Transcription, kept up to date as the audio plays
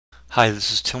Hi,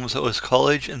 this is Tim with OS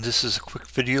College, and this is a quick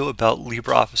video about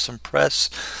LibreOffice Impress,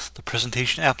 the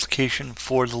presentation application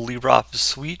for the LibreOffice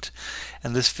suite.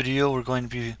 In this video, we're going to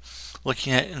be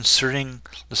looking at inserting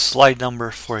the slide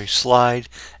number for a slide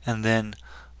and then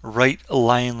right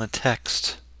aligning the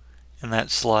text in that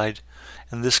slide.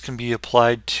 And this can be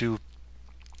applied to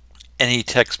any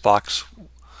text box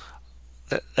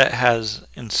that has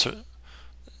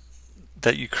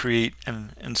that you create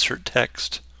and insert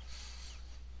text.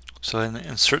 So in the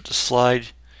insert the slide,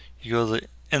 you go to the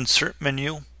insert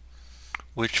menu,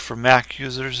 which for Mac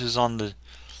users is on the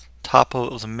top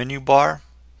of the menu bar,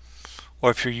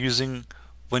 or if you're using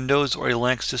Windows or a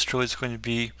Linux distro, it's going to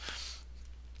be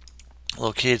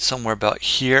located somewhere about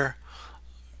here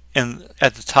and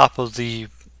at the top of the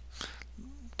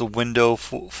window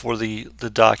for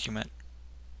the document.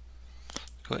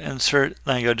 Go insert,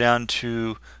 then I go down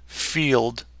to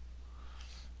field,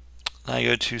 then I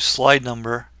go to slide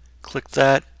number, click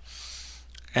that,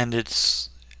 and as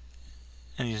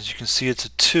you can see it's a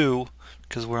 2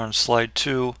 because we're on slide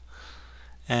 2,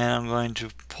 and I'm going to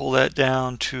pull that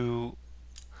down to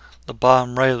the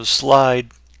bottom right of the slide,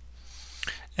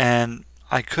 and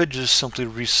I could just simply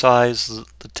resize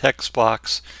the text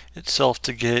box itself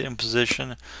to get it in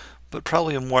position, but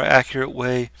probably a more accurate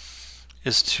way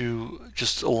is to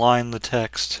just align the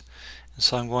text. And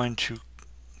so I'm going to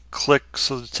click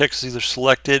so the text is either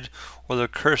selected or the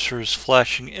cursor is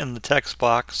flashing in the text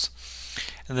box.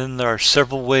 And then there are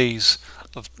several ways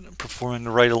of performing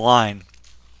the right align.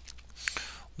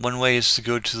 One way is to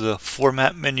go to the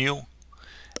format menu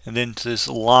and then to this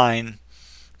align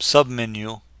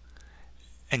submenu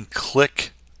and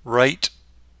click right,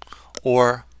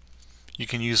 or you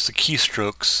can use the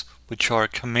keystrokes, which are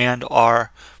Command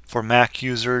R for Mac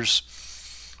users.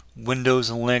 Windows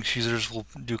and Linux users will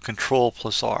do Control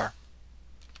plus R.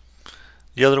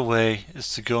 The other way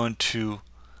is to go into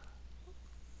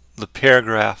the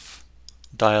paragraph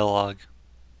dialog,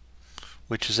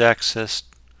 which is accessed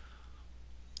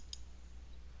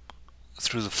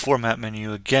through the format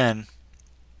menu again.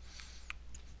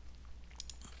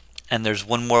 And there's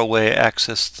one more way to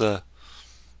access the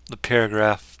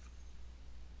paragraph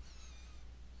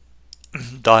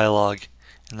dialog,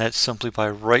 and that's simply by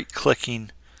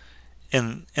right-clicking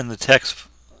in the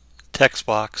text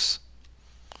box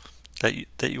that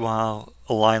you want to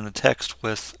align the text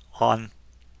with on, and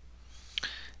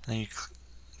then you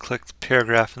click the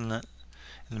paragraph in the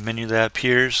menu that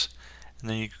appears, and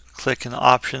then you click in the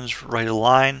options right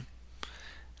align,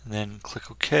 and then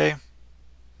click OK,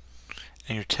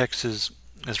 and your text is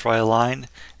right aligned.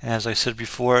 And as I said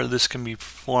before, this can be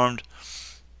performed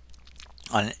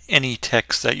on any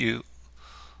text that you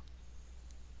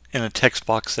in a text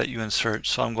box that you insert.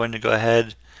 So I'm going to go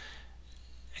ahead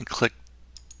and click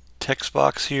text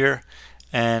box here,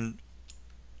 and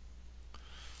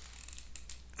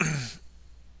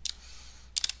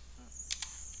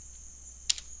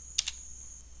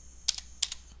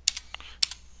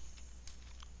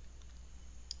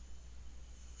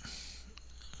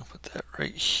I'll put that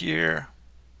right here,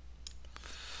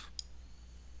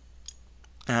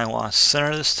 and I want to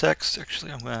center this text.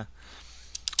 Actually, I'm going to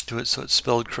do it so it's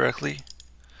spelled correctly,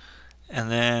 and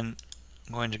then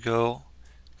I'm going to go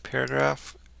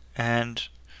paragraph, and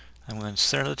I'm going to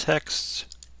center the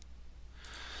text.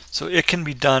 So it can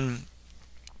be done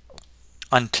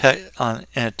in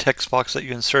a text box that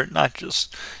you insert, not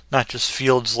just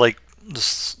fields like the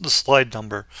slide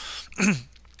number.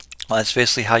 Well, that's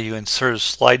basically how you insert a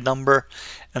slide number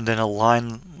and then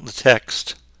align the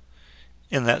text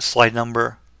in that slide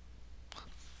number.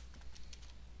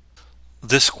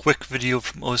 This quick video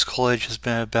from OS College has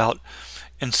been about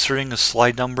inserting a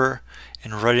slide number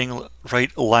and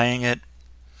right aligning it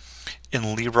in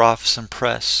LibreOffice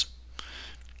Impress.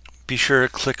 Be sure to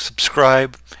click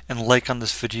subscribe and like on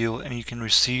this video, and you can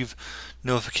receive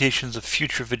notifications of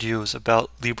future videos about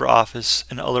LibreOffice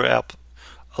and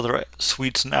other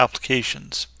suites and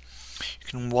applications. You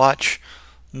can watch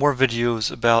more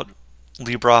videos about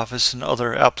LibreOffice and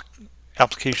other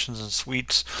applications and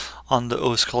suites on the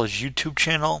OS College YouTube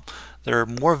channel. There are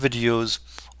more videos,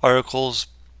 articles,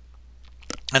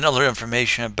 and other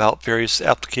information about various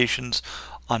applications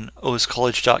on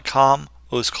oscollege.com,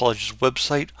 OS College's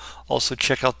website. Also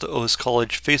check out the OS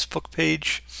College Facebook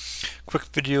page. Quick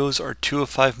videos are 2 to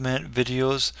 5 minute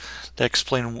videos that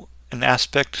explain an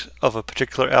aspect of a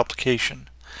particular application.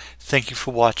 Thank you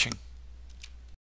for watching.